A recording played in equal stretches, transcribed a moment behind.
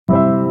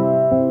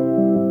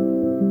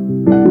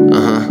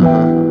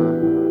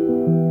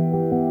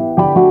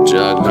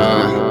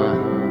Shotgun.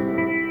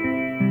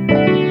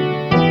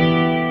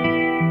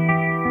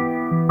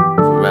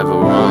 Forever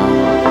wrong.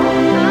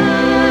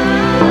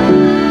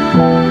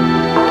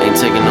 Ain't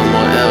taking no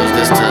more L's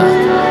this time.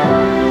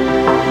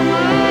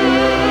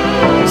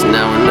 It's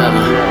now or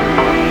never.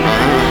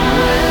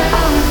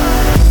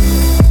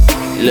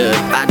 Look,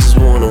 I just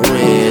wanna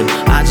win.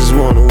 I just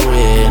wanna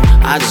win.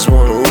 I just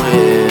wanna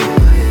win.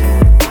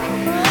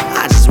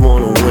 I just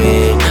wanna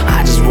win.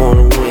 I just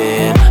wanna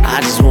win. I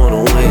just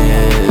wanna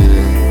win.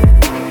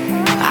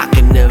 I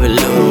can never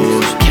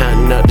lose.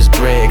 Counting up this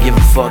bread, give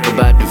a fuck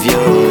about the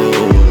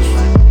views.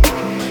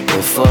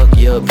 And fuck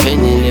your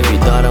opinion if you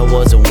thought I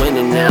wasn't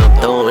winning. Now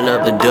I'm throwing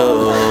up the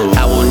dough.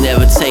 I will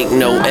never take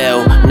no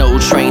L, no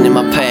train in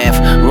my path.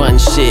 Run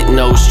shit,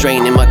 no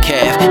strain in my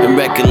calf. And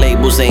record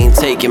labels ain't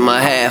taking my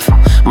half.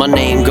 My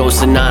name goes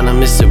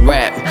synonymous at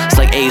rap. It's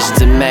like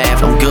Asians in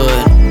math, I'm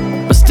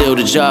good, but still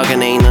the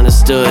jargon ain't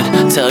understood.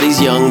 Tell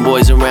these young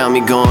boys around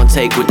me gon'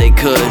 take what they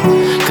could,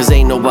 cause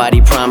ain't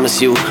nobody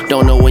promise you.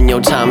 Don't know when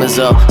your time is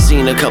up.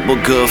 Seen a couple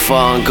good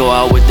fall and go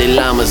out with their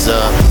llamas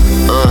up.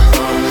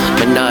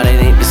 But nah, that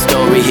ain't the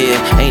story here.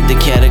 Ain't the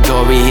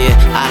category here.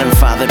 I done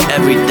fathered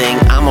everything,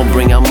 I'ma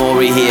bring out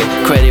more here.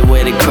 Credit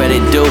where the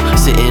credit due.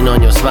 Sitting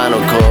on your spinal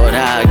cord,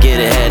 I'll get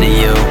ahead of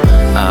you.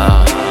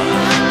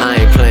 I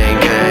ain't playing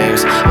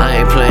games, I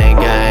ain't playing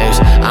games.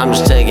 I'm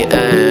just taking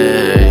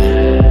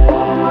aim.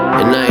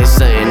 And I ain't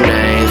saying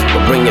names,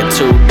 but bring your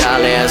 $2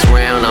 ass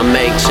round, I'll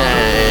make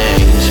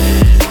change.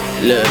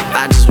 Look,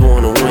 I just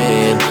wanna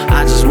win.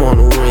 I just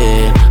wanna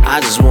win. I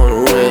just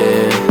wanna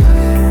win.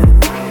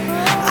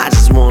 I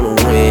just wanna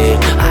win.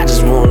 I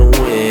just wanna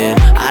win.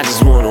 I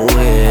just wanna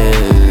win.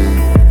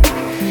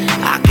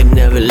 I can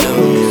never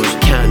lose.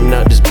 Counting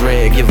up this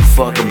bread, give a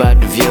fuck about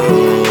the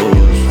views.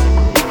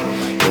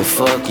 And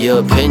fuck your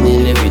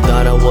opinion if you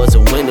thought I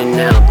wasn't winning.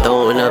 Now I'm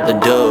throwing up the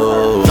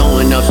dough.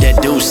 Throwing up that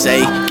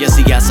say, guess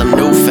he got some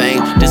new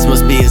fame. This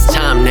must be his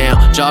time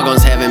now.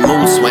 Jargon's having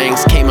mood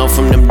swings. Came out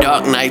from them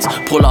dark nights,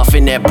 pull off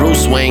in that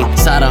Bruce Wayne.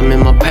 Side I'm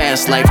in my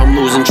past life, I'm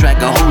losing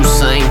track of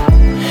Hussein.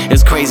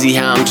 It's crazy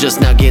how I'm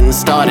just now getting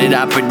started.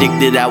 I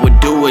predicted I would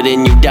do it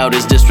and you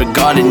doubters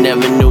disregarded.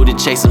 Never knew to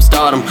chase some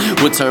stardom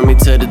would turn me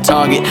to the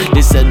target.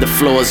 They said the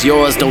floor is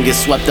yours, don't get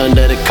swept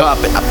under the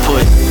carpet. I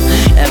put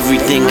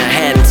everything I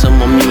had into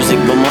my music,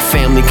 but my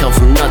family come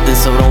from nothing,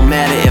 so don't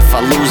matter if I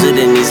lose it.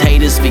 And these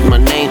haters speak my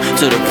name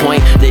to the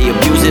point they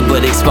abuse it,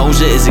 but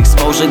exposure is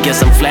exposure.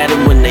 Guess I'm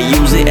flattered when they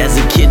use it. As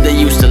a kid they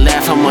used to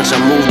laugh how much I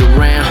moved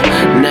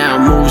around. Now I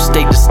move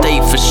state to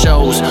state for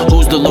shows.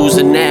 Who's the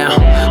loser now?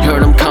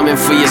 Heard I'm coming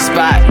for your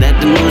spot, that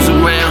the news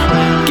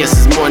around.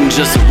 Guess it's more than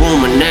just a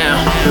rumor now.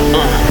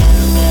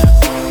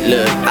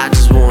 Look, I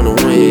just wanna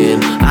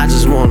win. I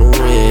just wanna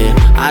win.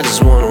 I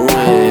just wanna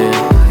win.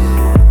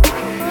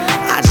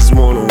 I just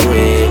wanna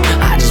win.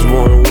 I just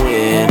wanna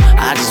win.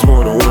 I just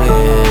wanna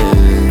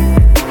win.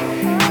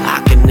 I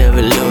can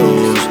never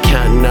lose.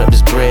 Counting up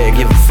this bread,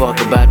 give a fuck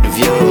about the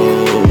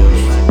views.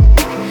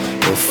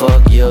 And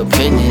fuck your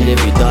opinion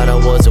if you thought I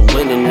wasn't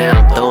winning.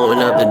 Now I'm throwing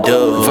up the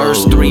dough.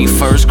 Verse 3,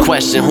 first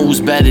question,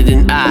 who's better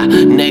than I?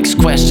 Next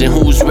question,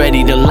 who's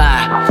ready to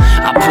lie?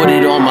 I put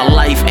it on my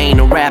life, ain't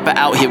a rapper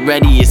out here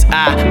ready as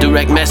I.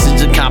 Direct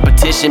message to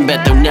competition,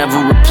 bet they'll never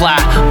reply.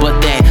 But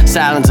that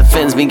silence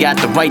offends me, got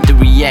the right to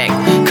react.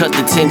 Cut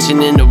the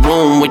tension in the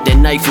room with that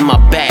knife in my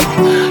back.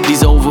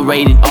 These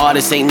overrated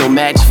artists ain't no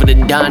match for the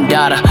Don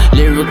Dada.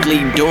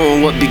 Lyrically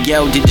doing what Big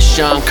L did to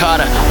Sean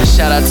Carter. And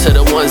shout out to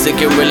the ones that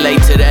can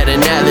relate to that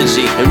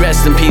analogy. And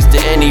rest in peace to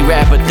any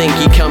rapper think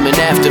he coming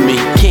after me.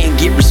 Can't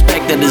get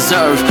respect I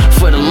deserve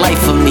for the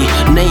life of me.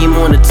 Name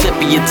on the tip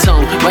of your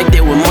tongue, right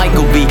there with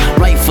Michael B.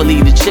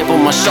 Rightfully the chip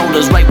on my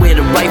shoulders, right where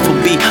the rifle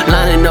be.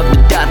 Lining up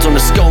the dots on the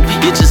scope,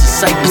 you're just a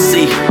sight to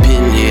see.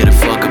 Been here to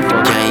fuck up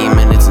the game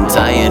in its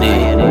entirety,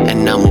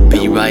 and I'ma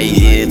be right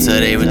here till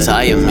they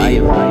retire me.